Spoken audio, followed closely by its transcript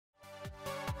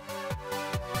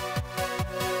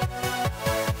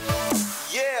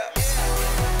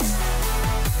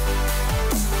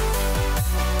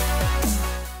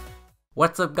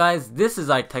What's up guys, this is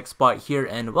iTechSpot here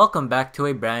and welcome back to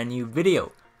a brand new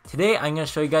video. Today I'm going to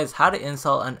show you guys how to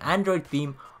install an Android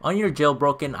theme on your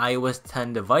jailbroken iOS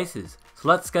 10 devices. So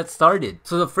let's get started.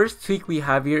 So the first tweak we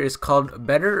have here is called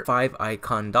Better 5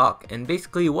 Icon Dock, and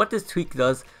basically what this tweak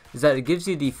does is that it gives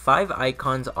you the 5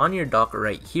 icons on your dock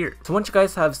right here. So once you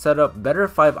guys have set up Better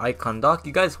 5 Icon Dock,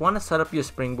 you guys want to set up your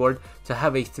springboard to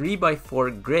have a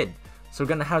 3x4 grid. So we're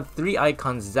going to have 3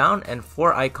 icons down and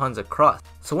 4 icons across.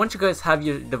 So once you guys have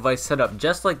your device set up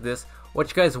just like this, what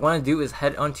you guys want to do is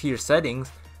head onto your settings,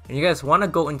 and you guys want to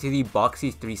go into the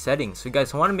Boxy 3 settings. So you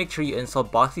guys want to make sure you install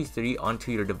Boxy 3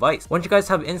 onto your device. Once you guys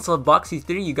have installed Boxy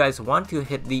 3, you guys want to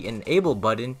hit the enable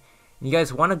button, and you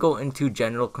guys want to go into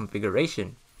general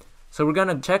configuration. So we're going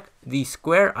to check the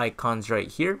square icons right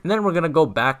here, and then we're going to go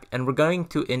back and we're going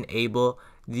to enable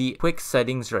the quick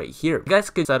settings right here. You guys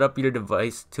could set up your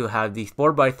device to have the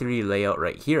 4x3 layout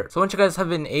right here. So once you guys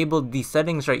have enabled the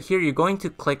settings right here, you're going to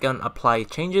click on apply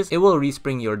changes. It will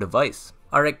respring your device.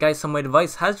 Alright guys, so my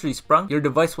device has resprung. Your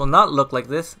device will not look like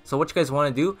this. So what you guys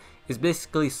want to do is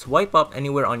basically swipe up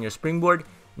anywhere on your springboard.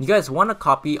 You guys want to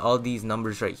copy all these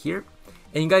numbers right here,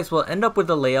 and you guys will end up with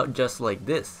a layout just like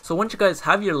this. So once you guys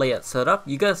have your layout set up,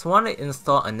 you guys want to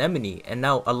install Anemone, and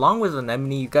now along with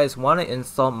Anemone, you guys want to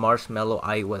install Marshmallow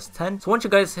iOS 10. So once you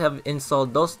guys have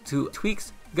installed those two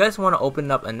tweaks, you guys want to open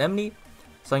up Anemone.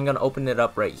 So I'm going to open it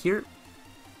up right here.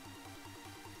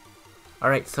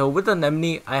 Alright, so with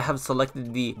Anemone, I have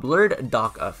selected the blurred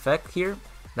dock effect here.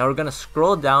 Now we're going to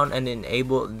scroll down and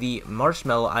enable the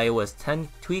Marshmallow iOS 10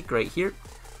 tweak right here.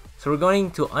 So we're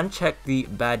going to uncheck the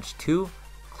badge 2,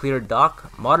 clear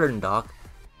dock, modern dock,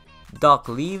 dock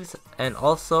leaves, and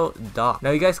also dock.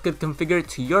 Now you guys could configure it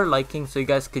to your liking, so you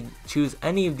guys could choose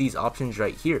any of these options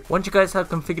right here. Once you guys have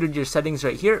configured your settings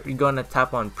right here, you're going to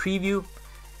tap on preview.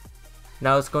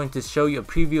 Now it's going to show you a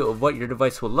preview of what your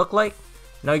device will look like.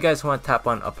 Now you guys want to tap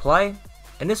on apply,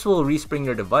 and this will respring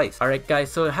your device. Alright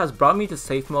guys, so it has brought me to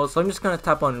safe mode, so I'm just going to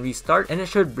tap on restart, and it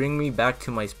should bring me back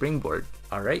to my springboard.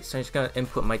 Alright, so I'm just going to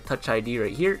input my touch ID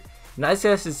right here. And as you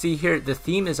guys can see here, the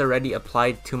theme is already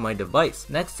applied to my device.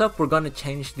 Next up, we're going to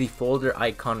change the folder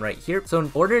icon right here. So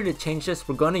in order to change this,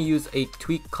 we're going to use a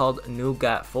tweak called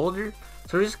Nougat folder.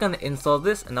 So we're just going to install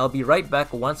this, and I'll be right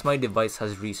back once my device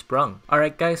has resprung.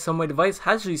 Alright guys, so my device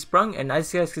has resprung, and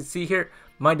as you guys can see here,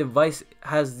 my device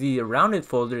has the rounded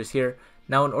folders here.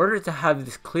 Now in order to have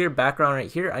this clear background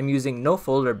right here, I'm using no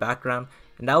folder background,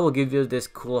 and that will give you this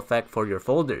cool effect for your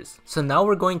folders. So now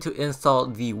we're going to install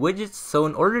the widgets. So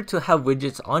in order to have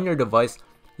widgets on your device,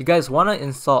 you guys want to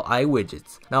install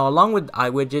iWidgets. Now along with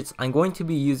iWidgets, I'm going to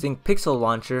be using Pixel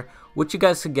Launcher, which you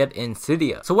guys could get in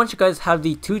Cydia. So once you guys have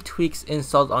the 2 tweaks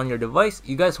installed on your device,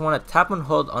 you guys want to tap and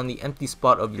hold on the empty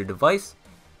spot of your device.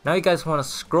 Now you guys want to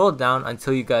scroll down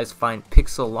until you guys find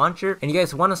Pixel Launcher, and you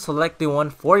guys want to select the one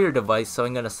for your device. So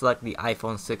I'm going to select the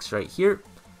iPhone 6 right here,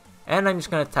 and I'm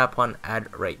just going to tap on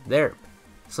add right there.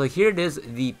 So here it is,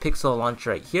 the Pixel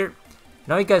Launcher right here.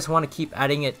 Now you guys want to keep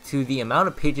adding it to the amount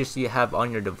of pages you have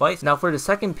on your device. Now for the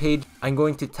second page, I'm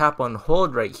going to tap on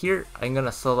hold right here. I'm going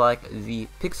to select the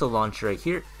Pixel Launcher right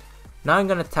here. Now I'm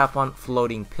going to tap on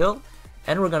floating pill,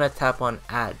 and we're going to tap on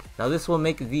add. Now this will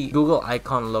make the Google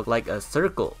icon look like a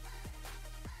circle.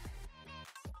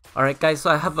 Alright guys,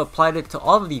 so I have applied it to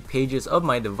all of the pages of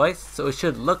my device, so it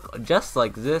should look just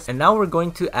like this. And now we're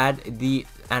going to add the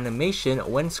animation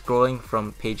when scrolling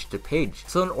from page to page.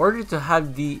 So in order to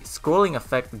have the scrolling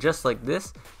effect just like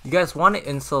this, you guys want to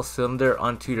install Cylinder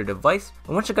onto your device.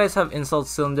 And once you guys have installed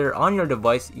Cylinder on your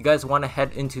device, you guys want to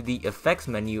head into the effects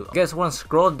menu. You guys want to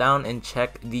scroll down and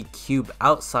check the cube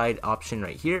outside option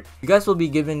right here. You guys will be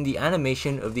given the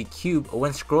animation of the cube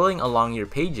when scrolling along your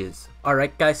pages.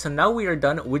 Alright guys, so now we are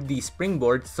done with the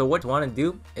springboard. So what you want to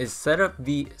do is set up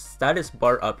the status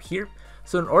bar up here.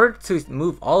 So in order to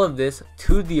move all of this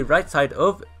to the right side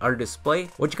of our display,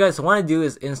 what you guys want to do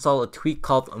is install a tweak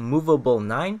called Movable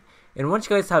 9. And once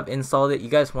you guys have installed it, you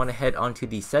guys want to head onto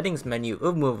the settings menu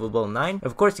of Movable 9.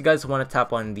 Of course, you guys want to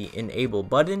tap on the enable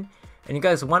button, and you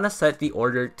guys want to set the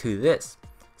order to this.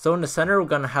 So in the center, we're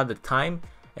going to have the time.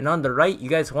 And on the right, you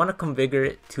guys want to configure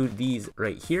it to these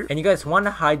right here. And you guys want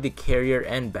to hide the carrier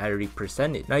and battery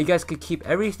percentage. Now you guys could keep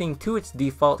everything to its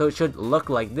default, so it should look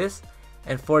like this.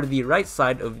 And for the right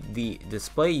side of the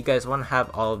display, you guys want to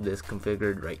have all of this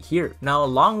configured right here. Now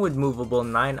along with Movable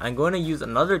 9, I'm going to use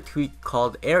another tweak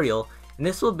called Aerial. And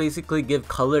this will basically give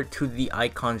color to the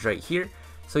icons right here.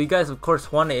 So you guys of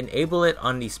course want to enable it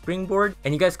on the springboard.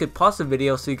 And you guys could pause the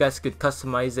video so you guys could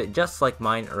customize it just like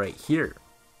mine right here.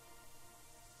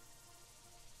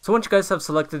 So once you guys have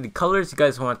selected the colors, you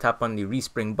guys want to tap on the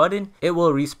respring button. It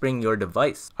will respring your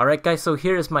device. Alright guys, so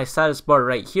here is my status bar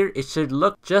right here. It should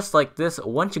look just like this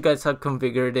once you guys have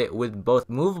configured it with both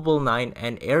Movable 9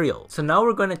 and Aerial. So now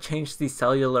we're going to change the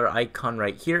cellular icon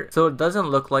right here so it doesn't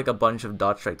look like a bunch of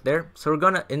dots right there. So we're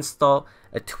going to install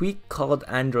a tweak called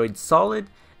Android Solid.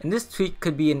 And this tweak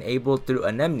could be enabled through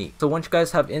Anemone. So once you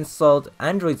guys have installed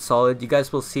Android Solid, you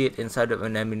guys will see it inside of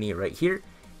Anemone right here.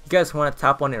 You guys want to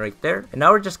tap on it right there. And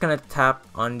now we're just going to tap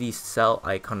on the cell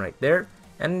icon right there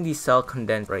and the cell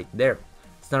condense right there.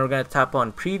 So now we're going to tap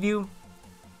on preview.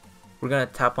 We're going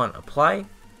to tap on apply.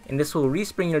 And this will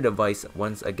respring your device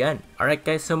once again. Alright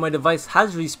guys, so my device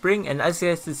has respring, and as you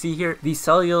guys can see here, the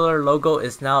cellular logo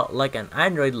is now like an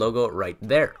Android logo right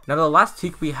there. Now the last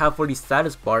tweak we have for the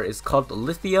status bar is called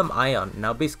lithium ion.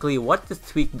 Now basically what this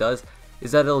tweak does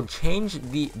is that it'll change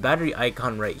the battery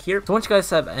icon right here. So once you guys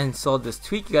have installed this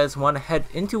tweak, you guys want to head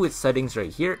into its settings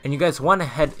right here, and you guys want to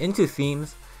head into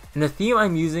themes, and the theme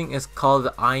I'm using is called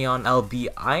Ion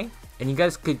LBI. And you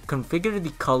guys could configure the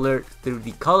color through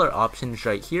the color options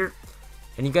right here.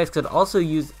 And you guys could also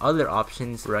use other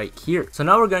options right here. So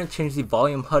now we're going to change the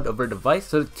volume HUD of our device.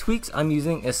 So the tweaks I'm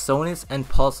using is Sonus and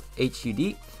Pulse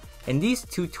HUD. And these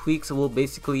two tweaks will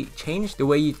basically change the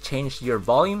way you change your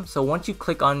volume. So once you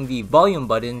click on the volume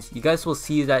buttons, you guys will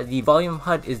see that the volume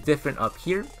HUD is different up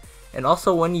here. And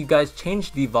also when you guys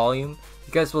change the volume,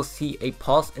 you guys will see a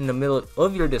pulse in the middle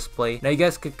of your display. Now you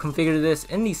guys could configure this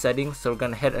in the settings. So we're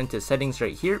going to head into settings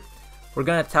right here. We're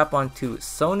going to tap onto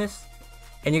Sonus.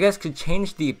 And you guys could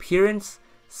change the appearance,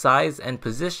 size, and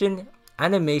position,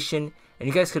 animation. And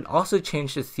you guys could also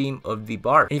change the theme of the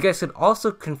bar. And you guys could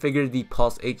also configure the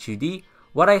Pulse HUD.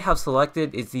 What I have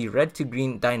selected is the red to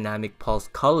green dynamic pulse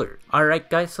color. Alright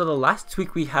guys, so the last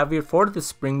tweak we have here for the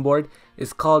springboard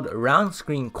is called round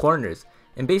screen corners.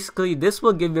 And basically this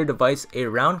will give your device a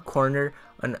round corner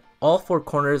on all four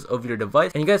corners of your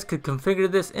device. And you guys could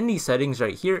configure this in the settings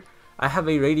right here. I have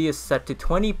a radius set to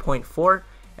 20.4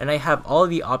 and I have all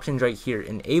the options right here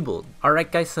enabled.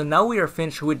 Alright guys, so now we are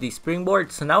finished with the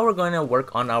springboard. So now we're going to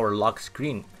work on our lock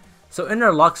screen. So in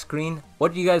our lock screen,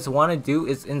 what you guys want to do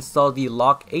is install the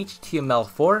lock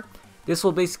HTML4. This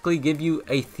will basically give you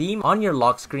a theme on your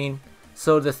lock screen.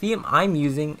 So the theme I'm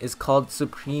using is called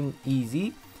Supreme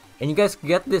Easy. And you guys can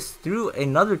get this through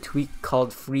another tweak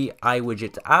called Free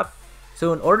iWidgets app.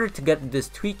 So in order to get this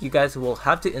tweak, you guys will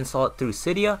have to install it through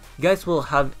Cydia. You guys will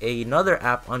have another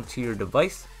app onto your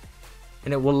device.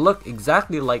 And it will look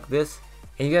exactly like this.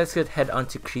 And you guys could head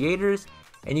onto creators.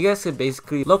 And you guys could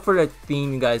basically look for the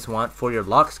theme you guys want for your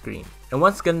lock screen. And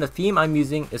once again, the theme I'm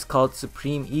using is called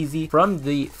Supreme Easy from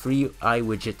the Free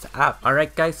iWidgets app.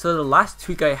 Alright guys, so the last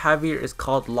tweak I have here is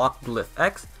called Lock Glyph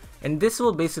X. And this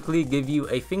will basically give you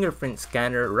a fingerprint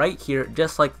scanner right here,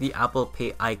 just like the Apple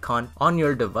Pay icon on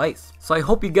your device. So I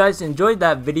hope you guys enjoyed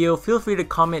that video. Feel free to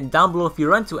comment down below if you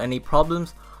run into any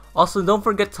problems. Also, don't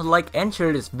forget to like and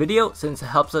share this video since it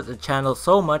helps out the channel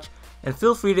so much. And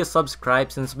feel free to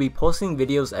subscribe since we'll be posting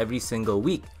videos every single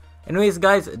week. Anyways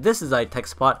guys, this is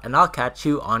iTechSpot and I'll catch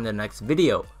you on the next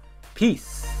video.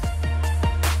 Peace!